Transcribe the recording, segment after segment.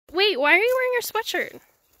Why are you wearing your sweatshirt?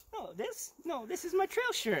 No, this is my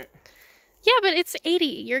trail shirt. Yeah, but it's 80.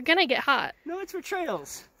 You're gonna get hot. No, it's for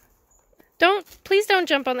trails. Please don't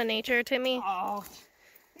jump on the nature, Timmy. Oh,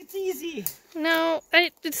 it's easy. No,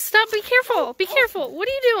 stop. Be careful. Be careful. What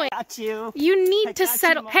are you doing? Got you. You need to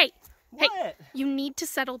settle. Hey, what? Hey, you need to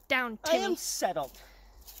settle down, Timmy. I am settled.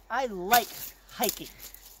 I like hiking.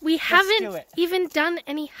 We haven't even done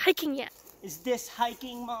any hiking yet. Is this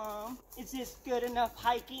hiking, Mom? Is this good enough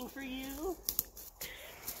hiking for you?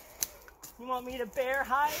 You want me to bear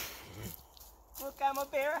hike? Look, I'm a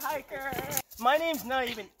bear hiker. My name's not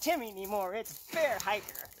even Timmy anymore. It's Bear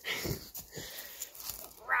Hiker.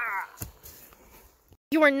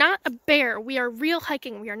 You are not a bear. We are real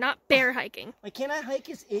hiking. We are not bear hiking. Why can't I hike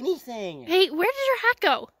as anything? Hey, where did your hat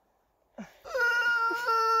go?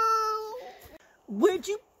 Where'd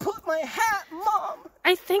you put my hat, Mom?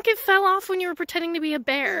 I think it fell off when you were pretending to be a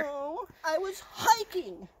bear. No, I was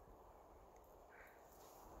hiking.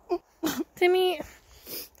 Timmy,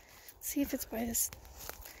 let's see if it's by this.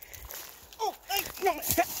 Oh, no, my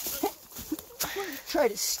hat. Try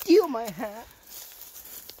to steal my hat.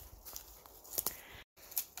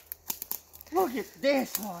 Look at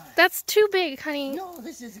this one. That's too big, honey. No,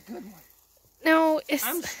 this is a good one. No,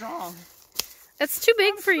 I'm strong. That's too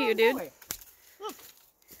big for you, dude. Boy. Look.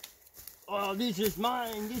 Oh, this is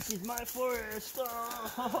mine. This is my forest.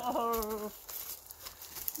 Oh.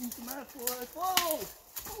 This is my forest. Whoa.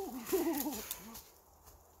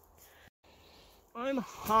 I'm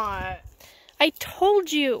hot. I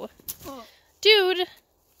told you. Dude,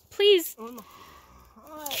 please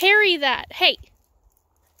carry that. Hey.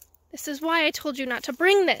 This is why I told you not to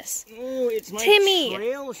bring this. Oh, it's my Timmy.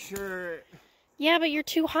 trail shirt. Yeah, but you're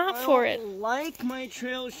too hot for it. I don't like my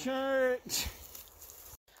trail shirt.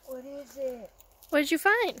 What is it? What did you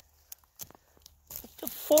find? It's a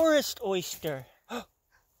forest oyster.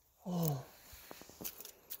 Oh.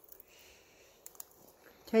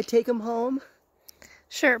 Can I take him home?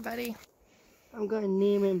 Sure, buddy. I'm gonna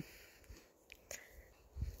name him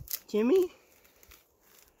Jimmy.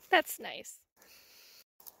 That's nice.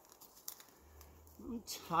 I'm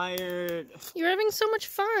tired. You're having so much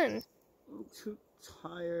fun. I'm too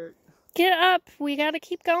tired. Get up. We gotta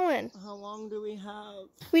keep going. How long do we have?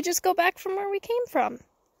 We just go back from where we came from.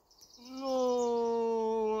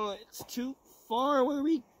 No, it's too far where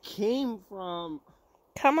we came from.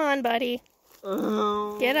 Come on, buddy.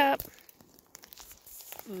 Get up.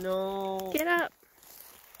 No. Get up.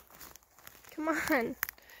 Come on.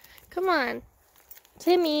 Come on.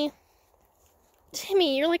 Timmy.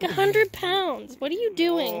 Timmy, you're like 100 pounds. What are you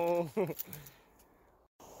doing? No.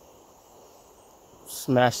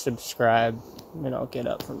 Smash subscribe and I'll get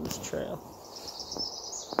up from this trail.